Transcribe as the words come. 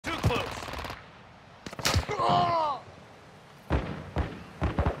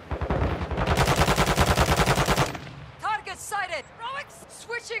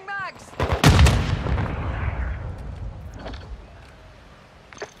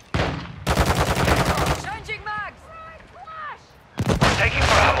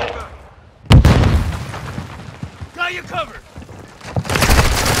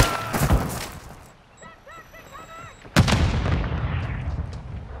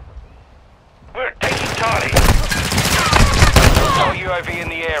UAV in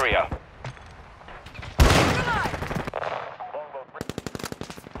the area.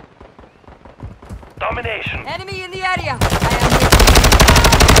 Domination. Enemy in the area. I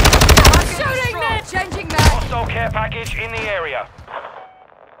am shooting man. Changing man. Hostile care package in the area.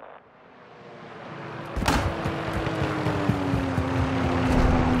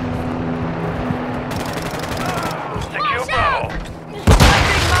 Secure Bravo.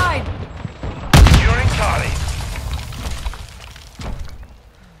 Changing mine. Securing Charlie.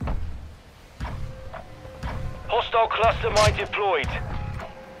 Hostile cluster mine deployed.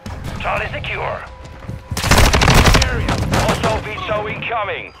 Charlie secure. Hostile VTOL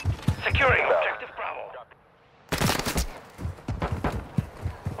incoming. Securing objective Bravo.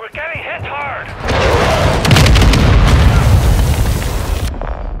 We're getting hit hard.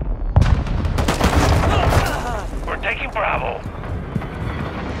 We're taking Bravo.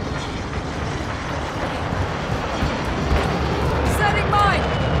 Setting mine.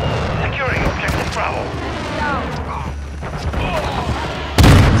 Securing objective Bravo. Down.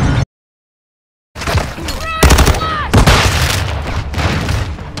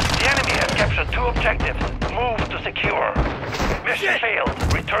 The enemy has captured 2 objectives. Move to secure. Mission failed.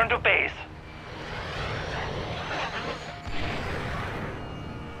 Return to base.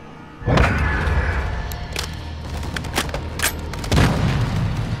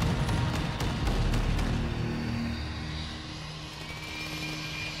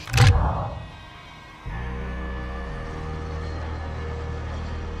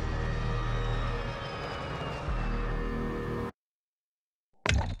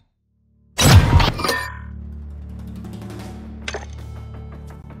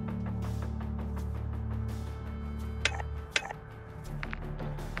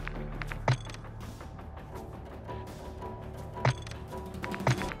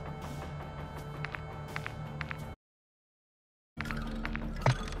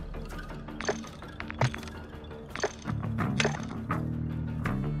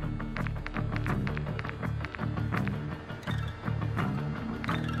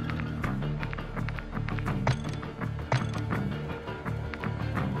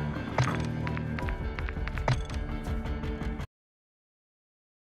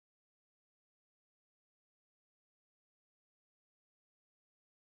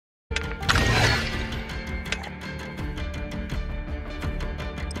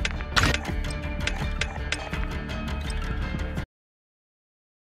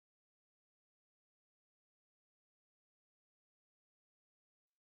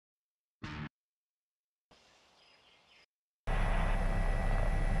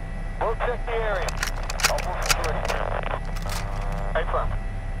 We'll check the area. Almost security. Hey, firm.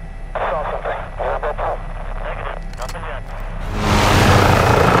 I saw something. We're at that top. Negative. Nothing yet.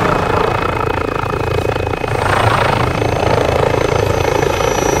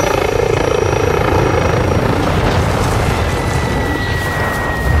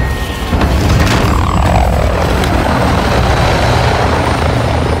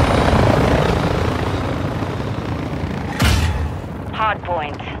 Hard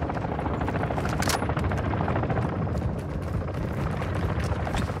point.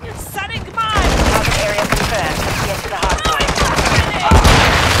 Setting mine. Target area confirmed. Get to the hard point.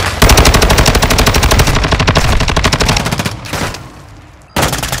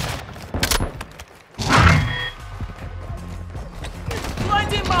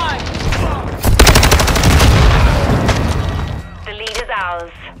 Blinding mine. The lead is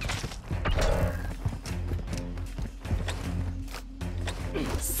ours.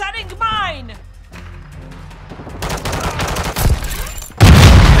 Setting mine.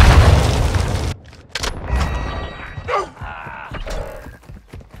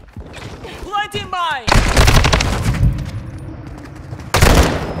 Blinding mine.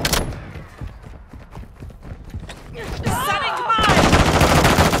 Setting mine.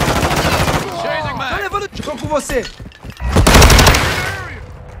 Tá levando de com você.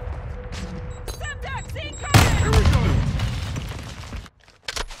 Semtex incoming.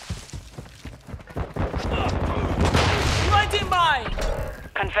 Blinding mine.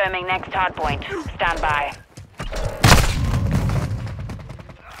 Confirming next hard point. Stand by.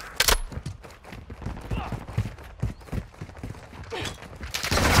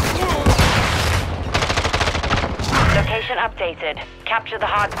 Location updated. Capture the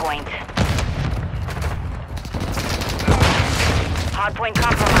hard point. Hard point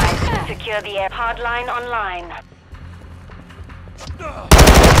compromised. Secure the air. Hardline online.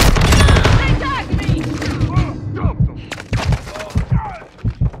 Attack me.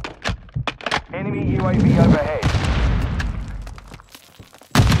 Enemy UAV overhead.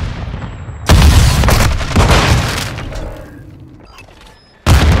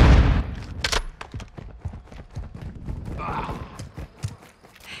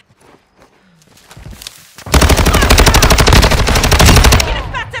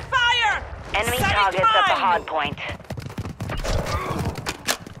 hard point.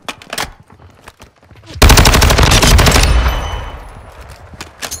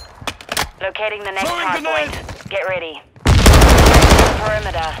 Locating the next hard point. Get ready.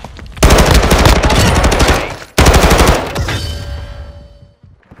 Perimeter.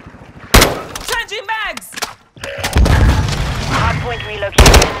 Changing mags! Hardpoint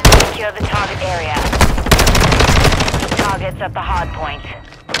relocated. Secure the target area. Targets at the hardpoint.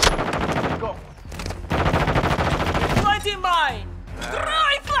 Lighting mine!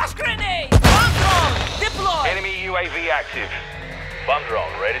 Throwing flash grenade! Bomb drone! Deploy! Enemy UAV active. Bomb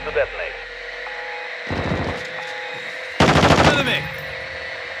drone ready to detonate. Enemy!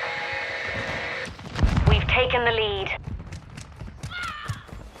 We've taken the lead.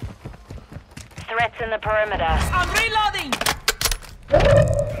 Threats in the perimeter. I'm reloading!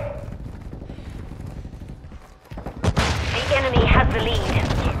 The enemy has the lead.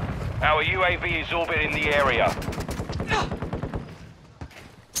 Our UAV is orbiting the area.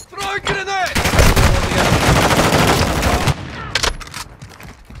 Throw a grenade!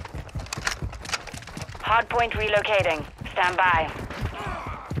 Hardpoint relocating. Stand by.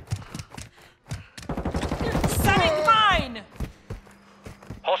 Setting mine!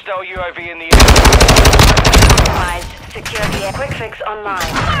 Hostile UAV in the area. Compromised. Secure the air. Quick fix online.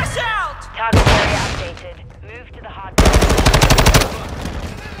 Flash out! Target area updated. Move to the hardpoint.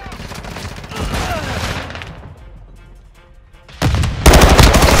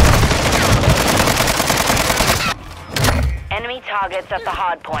 Enemy targets at the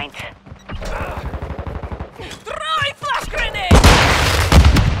hardpoint. Throwing flash grenade!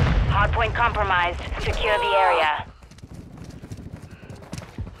 Hardpoint compromised. Secure the area.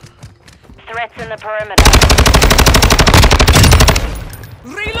 Threats in the perimeter.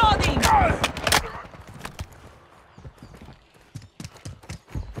 Reloading!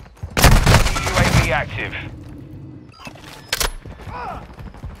 UAV active.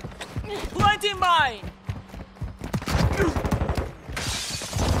 Lighting mine!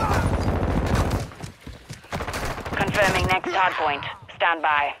 Confirming next hardpoint. Stand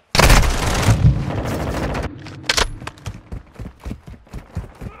by.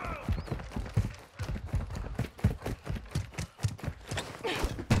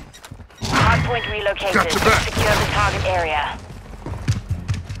 Hardpoint relocated. Secure the target area.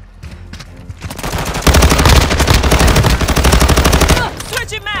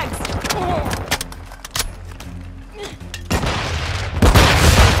 Switching mags!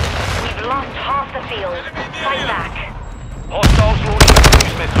 We've lost half the field. Fight back. Hostiles launching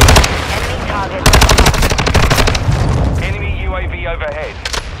cruise missiles. Enemy targets. Enemy UAV overhead.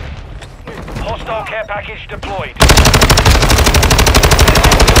 Hostile care package deployed.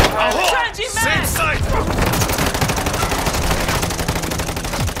 Changing mags! Sight!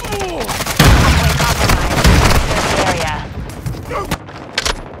 Hardpoint compromised. Secure the area.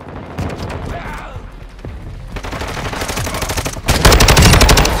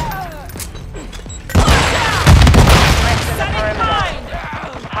 Threats in the Setting perimeter. mine!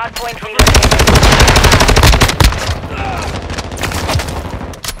 Hardpoint relocated.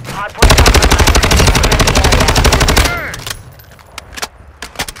 Hardpoint compromised. Secure the area.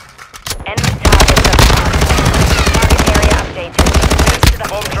 Enemy targets at the hardpoint. Target area updated. Move to the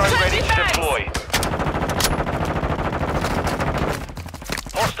Bomb drone ready to Changing deploy.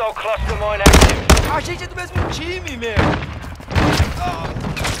 Hostile cluster mine active. A gente é do mesmo time, meu!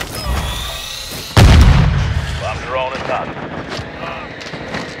 Bomb drone is done.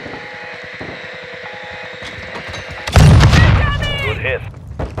 Good hit.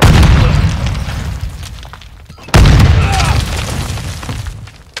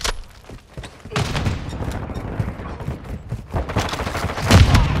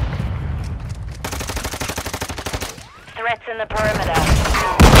 threats in the perimeter.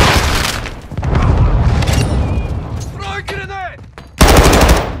 Throw a grenade!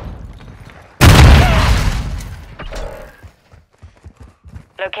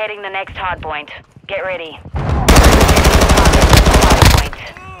 Locating the next hardpoint. Get ready.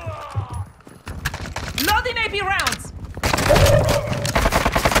 Loading AP rounds!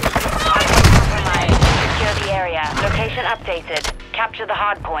 Compromised. Secure the area. Location updated. Capture the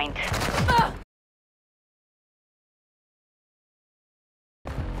hardpoint.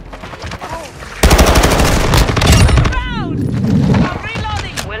 Round! I'm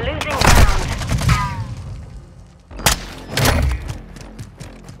reloading! We're losing ground.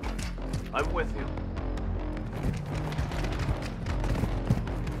 I'm with you.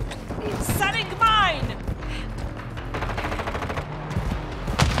 Setting mine!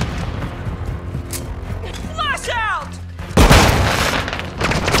 Flash out!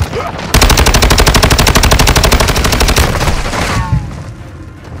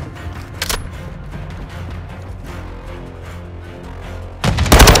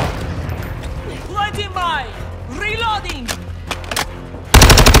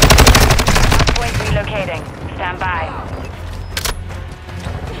 relocating. Stand by.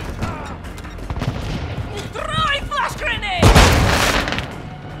 Throwing flash grenade!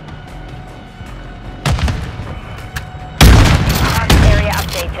 Target area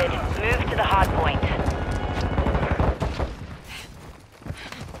updated. Move to the hard point.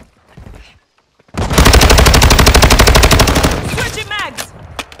 Switching mags!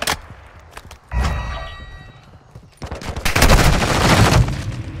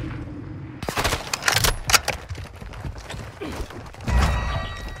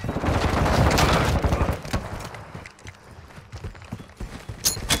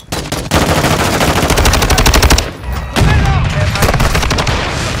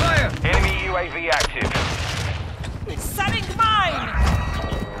 Enemy UAV active. Setting mine!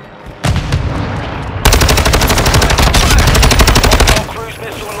 Hostile cruise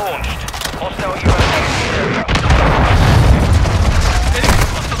missile launched. Hostile UAV area.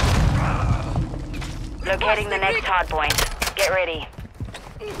 Locating the next hard point. Get ready.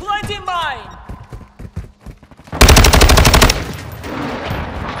 Planting mine!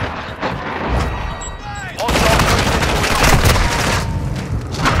 Hostile cruise missile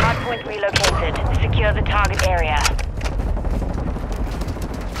Hard point relocated. Secure the target area.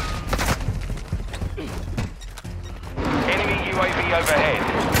 Enemy UAV overhead.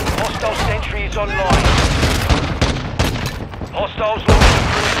 Hostile sentry is online. Hostiles launched a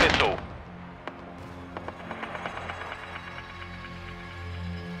cruise missile.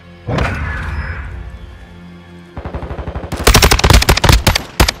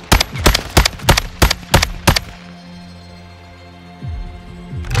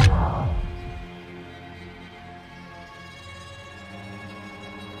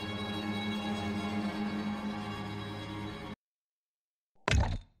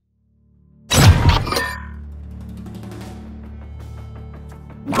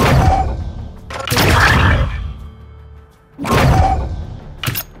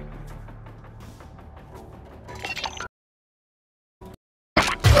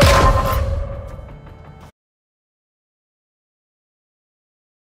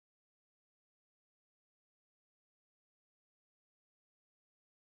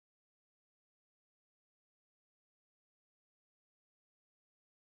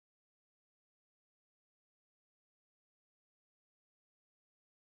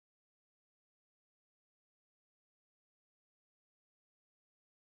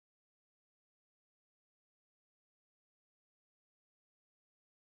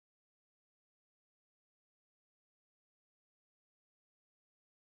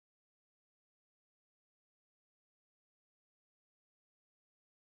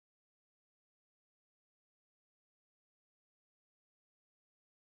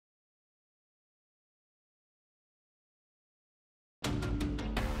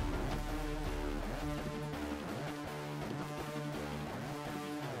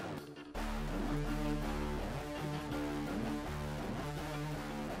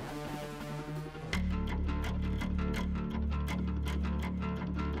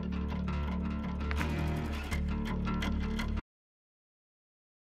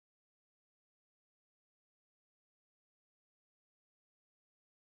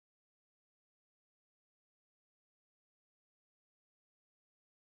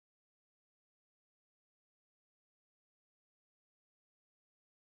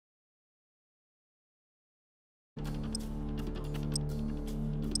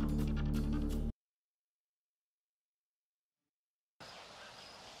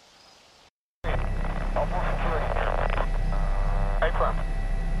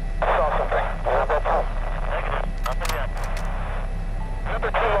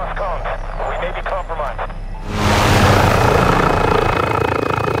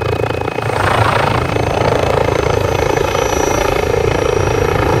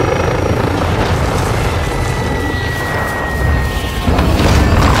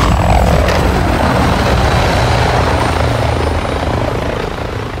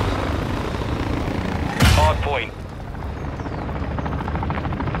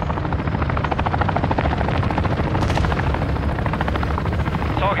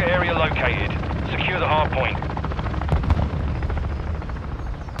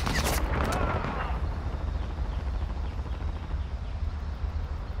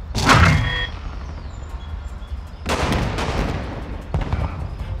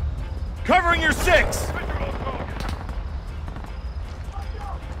 Covering your six!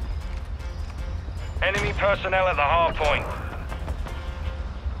 Enemy personnel at the hard point.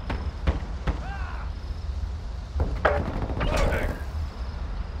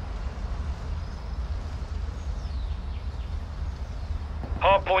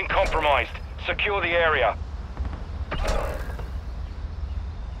 Hard point compromised. Secure the area.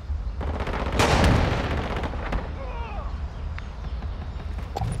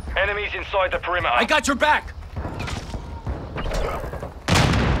 Enemies inside the perimeter. I got your back!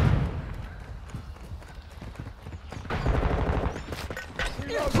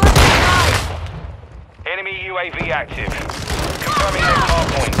 Enemy UAV active. Confirming next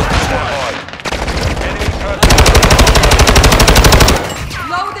hardpoint. Stand by. Enemy personnel.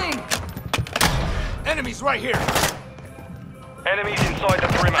 Loading! Enemies right here! Enemies inside the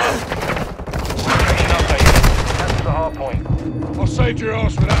perimeter. Location updated. Capture the hardpoint. I saved your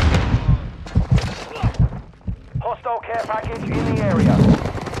ass with that. Hostile care package in the area.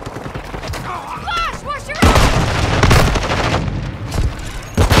 Flash! Wash your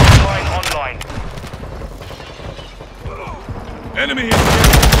Online. Enemy here!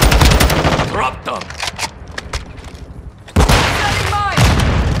 Drop them! setting mine!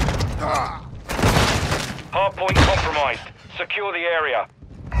 Hardpoint compromised. Secure the area.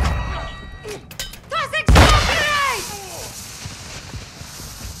 Tossing smoke grenade!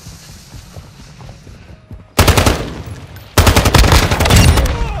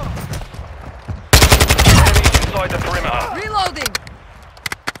 Enemies inside the perimeter. Reloading!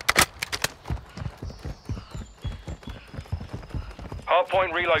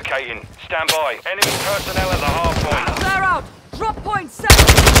 Hardpoint relocating. Stand by. Enemy personnel at the hardpoint. Flare out! Drop point set!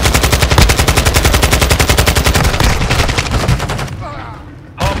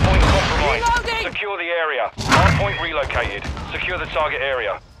 Hardpoint compromised. Reloading! Secure the area. Hardpoint relocated. Secure the target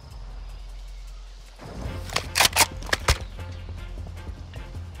area.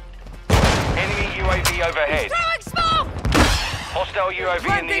 Enemy UAV overhead. Throwing smoke! Hostile UAV in the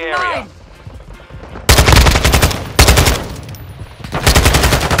Planting area. mine!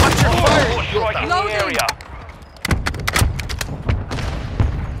 Hostile strike in the Loading. area.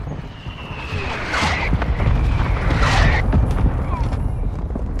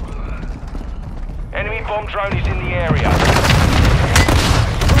 Enemy bomb drone is in the area.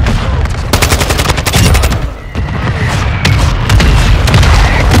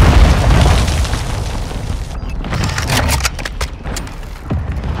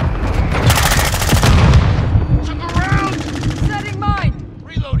 Setting mine!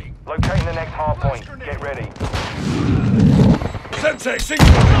 Reloading! Locating the next hardpoint. Get ready. Sensei, signal!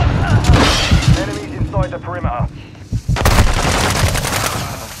 Enemies inside the perimeter.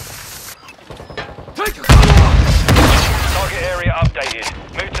 Take a cover! Target area updated.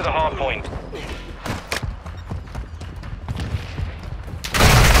 Move to the hardpoint.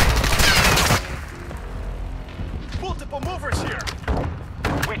 Multiple movers here!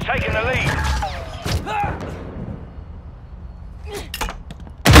 We've taken the lead.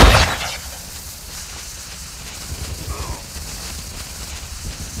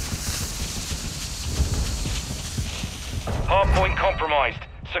 Hardpoint compromised.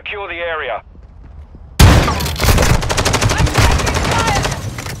 Secure the area.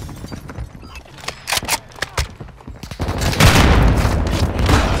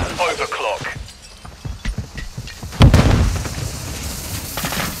 Overclock.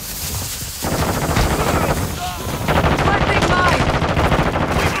 Planting mine!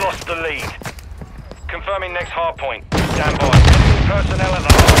 We've lost the lead. Confirming next hardpoint. Stand by. Enemy personnel at the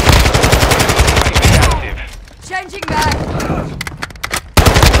hardpoint. UAV active. Changing mag!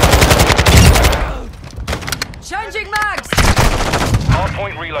 Changing mags!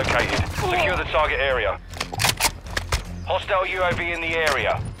 Hardpoint relocated. Secure the target area. Hostile UAV in the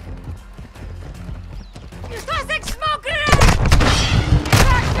area. Tossing smoke grenade!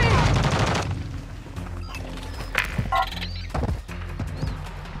 Track me!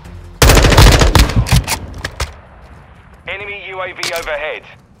 Enemy UAV overhead.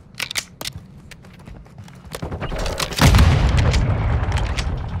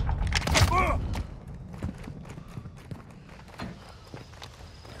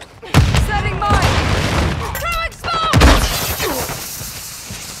 Setting mine! Throwing smoke!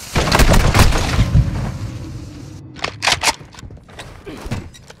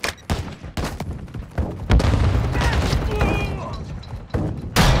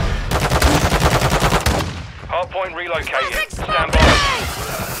 Hardpoint relocated. Tossing Stand smoke by. grenade!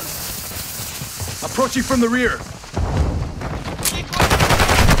 Approaching from the rear!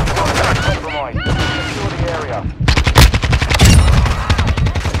 Contact compromised. Secure the area.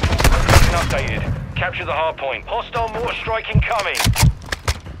 Location updated. Capture the hardpoint. Hostile mortar strike incoming.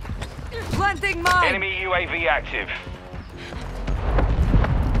 Planting mine! Enemy UAV active.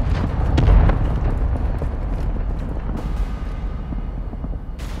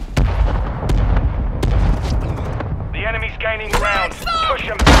 The enemy's gaining ground. Push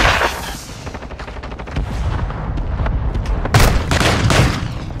them back.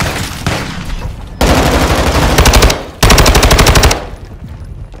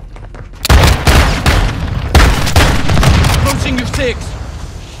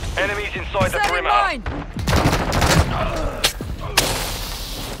 Six. Enemies inside the Setting perimeter. mine!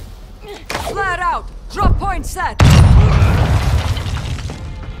 Flat out! Drop point set!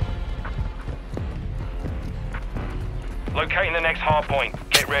 Locating the next hard point.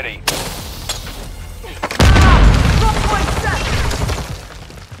 Get ready. Drop point set!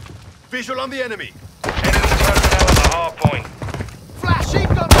 Visual on the enemy. Enemy personnel at the hard point. Flashing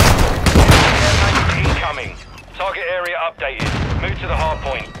gun. Incoming. Target area updated. Move to the hard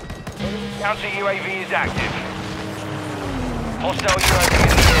point. Counter UAV is active. Hostile UAV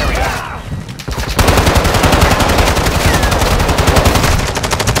in the area.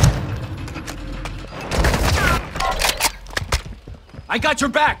 I got your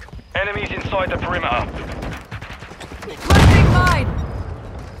back. Enemies inside the perimeter. Planting mine!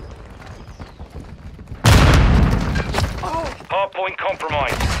 Hard point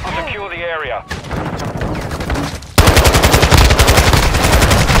compromised. Secure the area.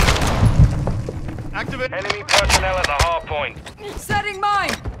 Activate. Enemy personnel at the hard point. Setting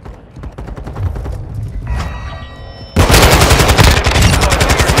mine!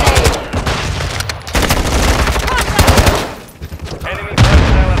 Enemy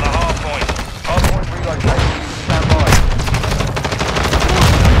personnel at the hard point. Hard point relocated. Stand by.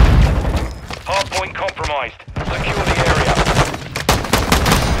 Hard point compromised. Secure the area.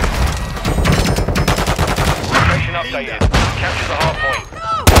 Location updated. Capture the hard point.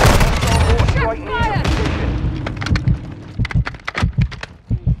 Check fire!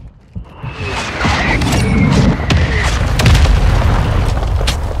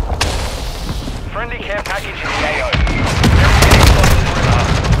 Friendly care package in the AO.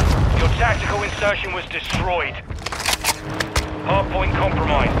 Your tactical insertion was destroyed. Hard point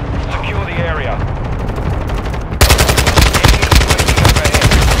compromised. Secure the area.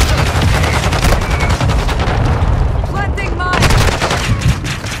 Planting mine!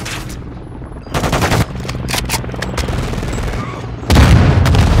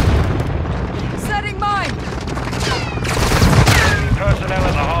 Setting mine! Enemy personnel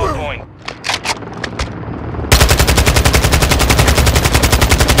at the hard point.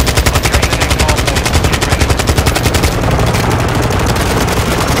 Locating the next hard point. Get ready.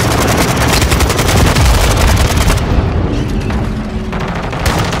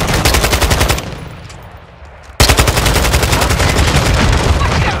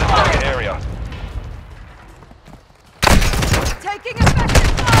 Target area. Taking effective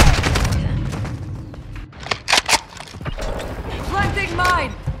fire! Planting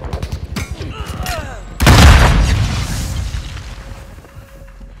mine!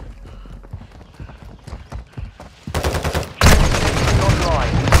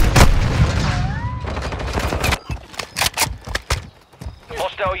 Online.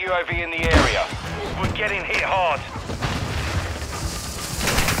 Hostile UAV in the area. We're getting hit hard.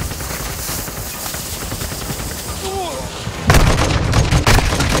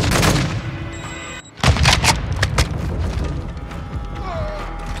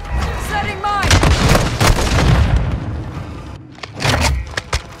 Setting mine!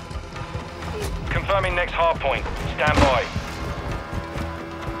 Confirming next hard point. Stand by.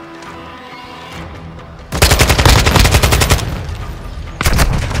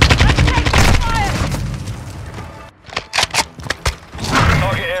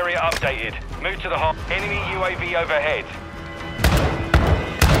 Target area updated. Move to the hard. Enemy UAV overhead.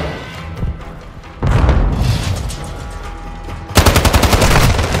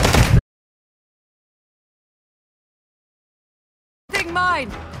 Planting mine!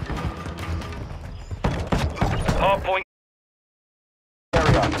 Hard point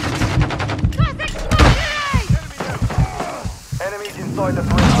area. Classic smoke grenade! Enemies inside the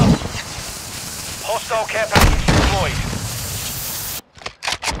perimeter. Hostile care package deployed.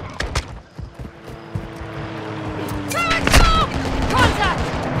 Throwing smoke! Contact!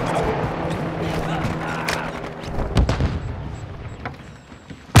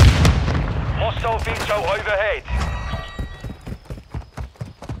 Hostile veto overhead.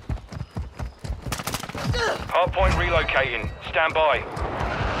 Hardpoint relocating. Stand by.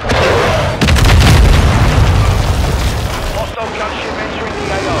 Hostile gunship entering the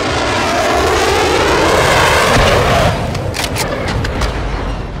AO.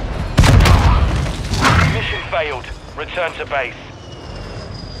 Mission failed. Return to base.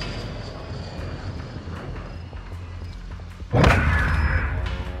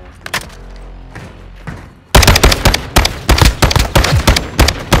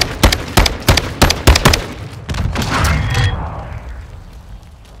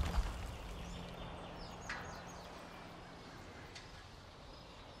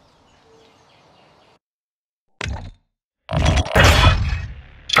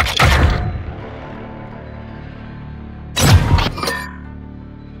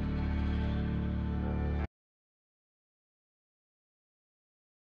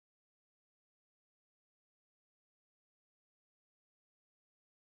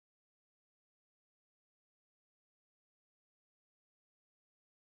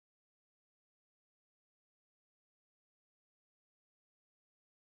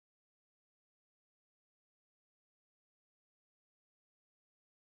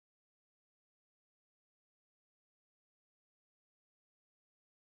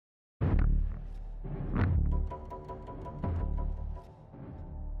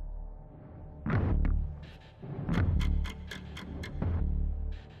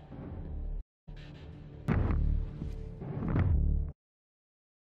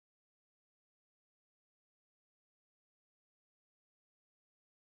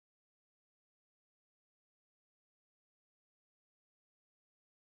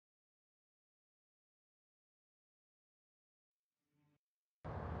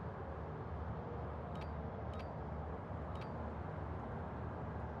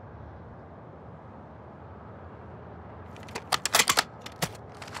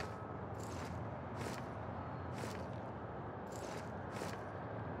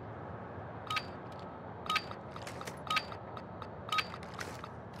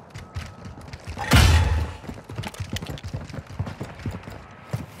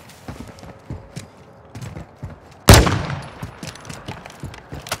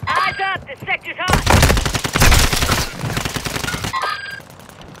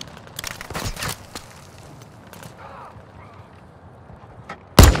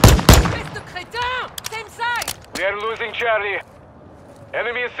 We are losing Charlie.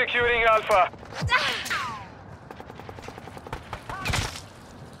 Enemy is securing Alpha.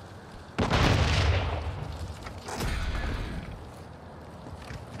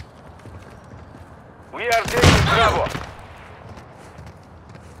 We are taking Bravo.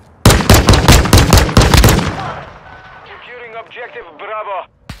 Securing objective Bravo.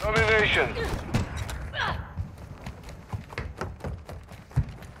 Domination.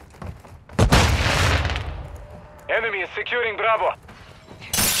 Enemy is securing Bravo.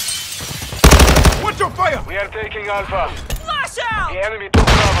 What's your fire? We are taking Alpha. Flash out! The enemy took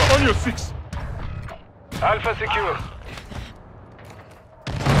Bravo. On your six. Alpha secure.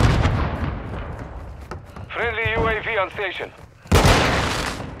 Friendly UAV on station.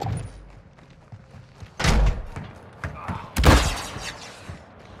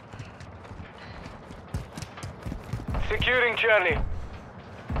 Securing Charlie.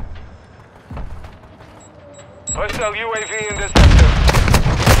 Hostile UAV in the sector.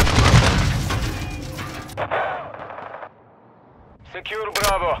 Secure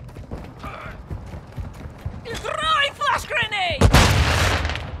Bravo. Throwing flash grenade!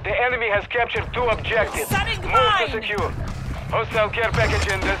 The enemy has captured 2 objectives. Setting Move mine. to secure. Hostile care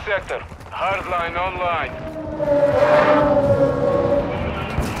package in this sector. Hardline online.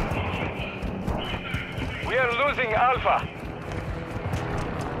 We are losing Alpha.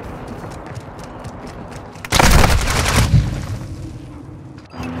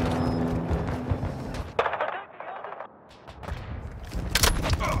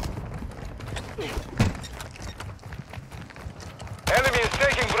 Enemy is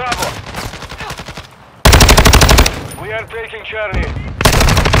taking Bravo. We are taking Charlie. We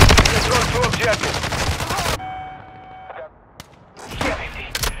control 2 objectives.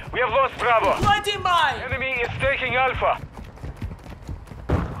 We have lost Bravo. Planting mine! Enemy is taking Alpha.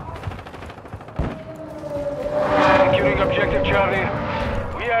 Securing objective Charlie.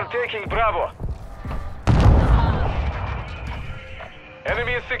 We are taking Bravo.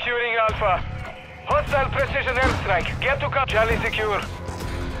 Enemy is securing Alpha. Hostile precision airstrike. Get to cover. Charlie secure.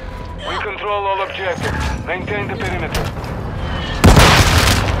 We control all objectives. Maintain the perimeter.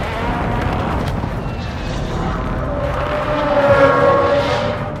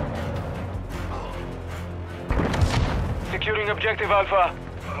 Securing objective Alpha.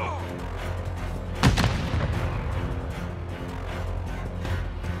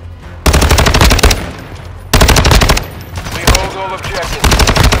 We hold all objectives.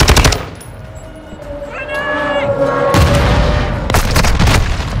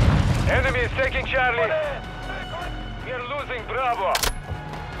 Enemy is taking Charlie. We are losing Bravo.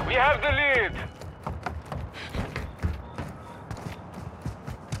 We have the lead.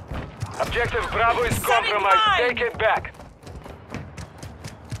 Objective Bravo is Setting compromised. mine. Take it back.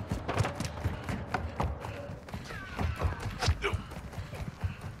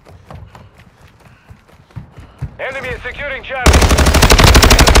 Enemy is securing Charlie.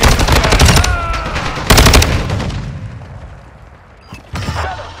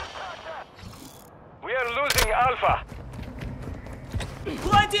 We are losing Alpha.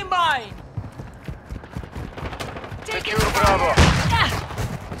 Planting mine! Secure Bravo.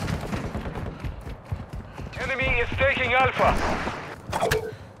 Enemy is taking Alpha.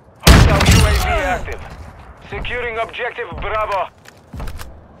 Hostile UAV active. Securing objective Bravo.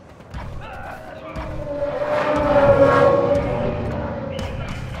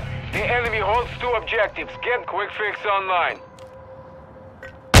 The enemy holds 2 objectives. Get quick fix online.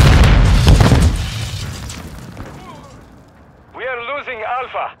 We are losing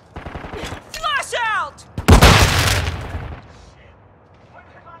Alpha. Flash out!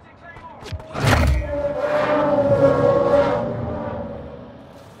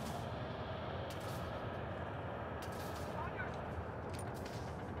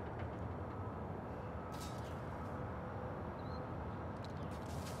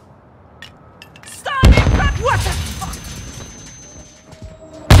 Standing back! What the fuck?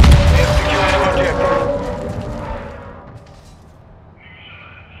 Secure the objective.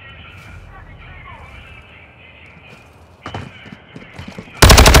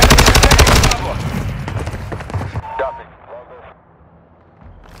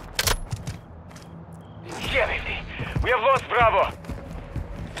 We have lost Bravo.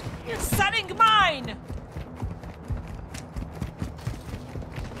 Setting mine!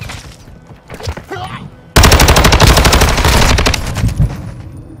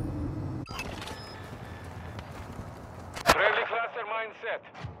 Friendly cluster mine set.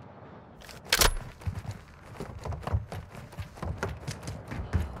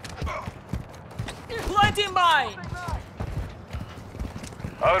 Planting mine!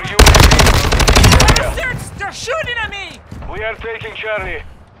 Our UAV. Bastards! They're shooting at me! We are taking Charlie.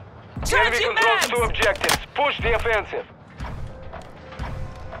 The enemy Changing controls mags! 2 objectives. Push the offensive.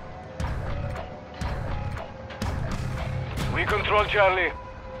 We control Charlie.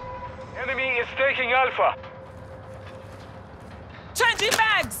 Enemy is taking Alpha. Changing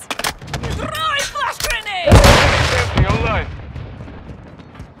mags! Throwing flash grenade! Sentry online.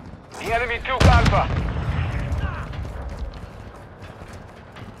 The enemy took Alpha.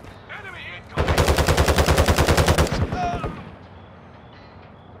 Enemy incoming.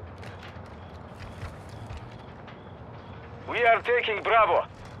 We are taking Bravo.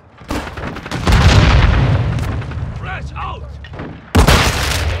 Flash out!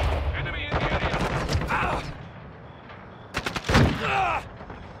 Enemy in the area!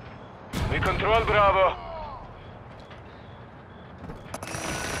 We control Bravo.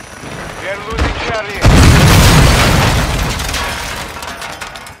 We are losing Charlie.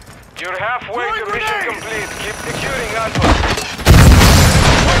 You're halfway to mission complete. Keep securing Alpha.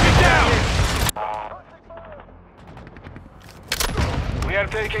 Wipe it down! We are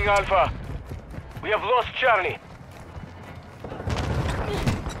taking Alpha. We have lost Charlie.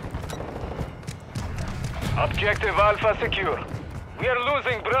 Objective Alpha secure. We are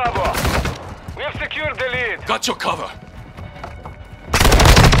losing Bravo. We have secured the lead. Got your cover.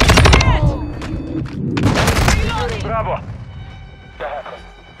 Reloading! Bravo.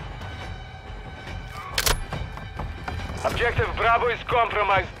 Objective Bravo is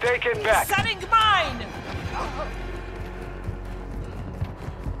compromised. Take it back. Setting mine!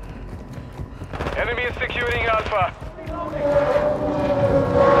 Enemy is securing Alpha.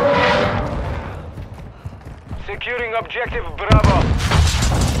 Securing objective Bravo.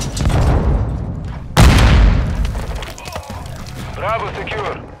 Bravo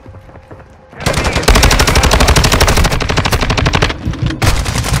secure. Enemy is taking Alpha.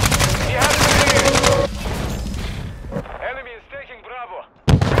 He has the lead. Enemy is taking Bravo.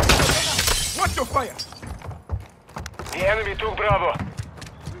 Watch your fire! The enemy took Bravo.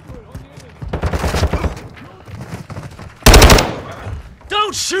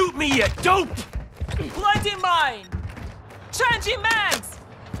 Don't shoot me, you dope! Lighting mine! Changing mags!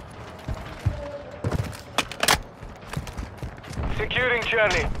 Securing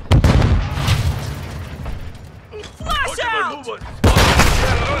Charlie. Flash out! We are losing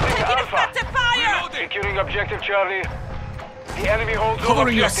Taking Alpha. effective fire! Securing objective Charlie. The enemy holds all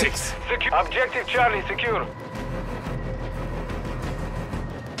Covering your objectives. six. Objective Charlie secure.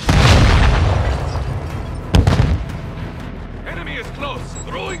 Enemy is close!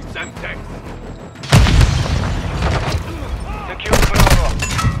 Throwing Semtex! Secure Bravo.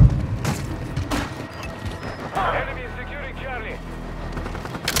 Enemy is securing Charlie.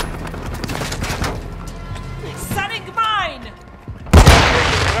 Setting mine!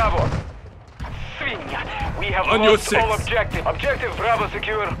 Taking Bravo. Свинья. We have On your lost six. all objectives. Objective Bravo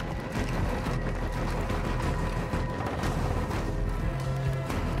secure.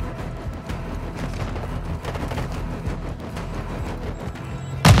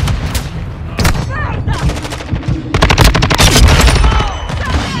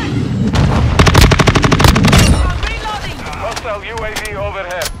 Reloading! Hostile UAV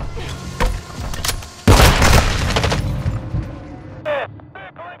overhead.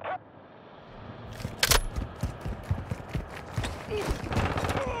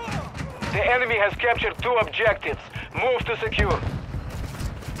 The enemy has captured 2 objectives. Move to secure.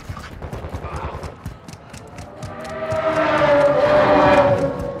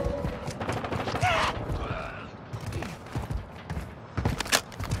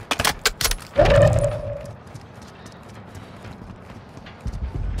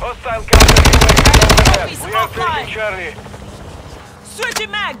 Hostile counter UAV overhead. We are taking Charlie.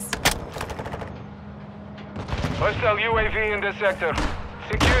 Switching mags! Hostile UAV in the sector.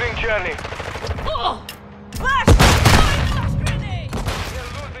 Securing Charlie. Oh! Flash! Flash grenade! We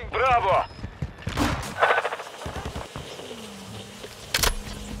are losing Bravo.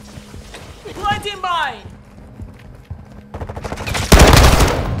 Lighting mine!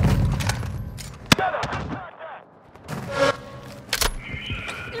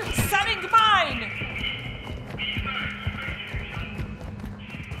 Setting mine!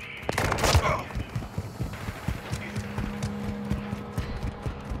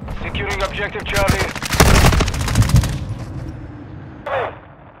 Securing objective Charlie.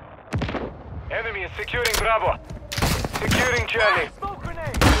 Enemy is securing Bravo. Securing Charlie.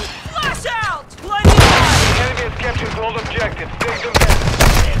 Flash out! Lighting mine! Enemy has captured all objectives. Take them back.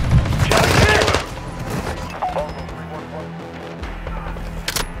 Charlie secure.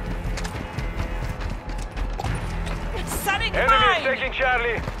 Setting Enemy is mine! taking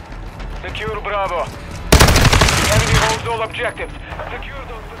Charlie. Secure Bravo. Hold all objectives. Secure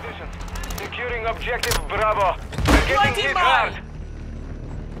those positions. Securing objective Bravo. We're getting hit hard.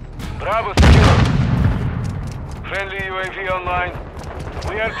 Bravo secure. Friendly UAV online.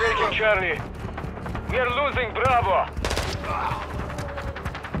 We are taking Charlie. We are losing Bravo.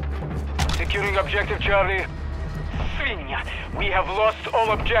 Securing objective Charlie. Свинья. We have lost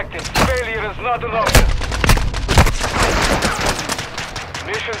all objectives. Failure is not an option.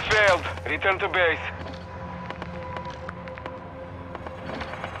 Mission failed. Return to base.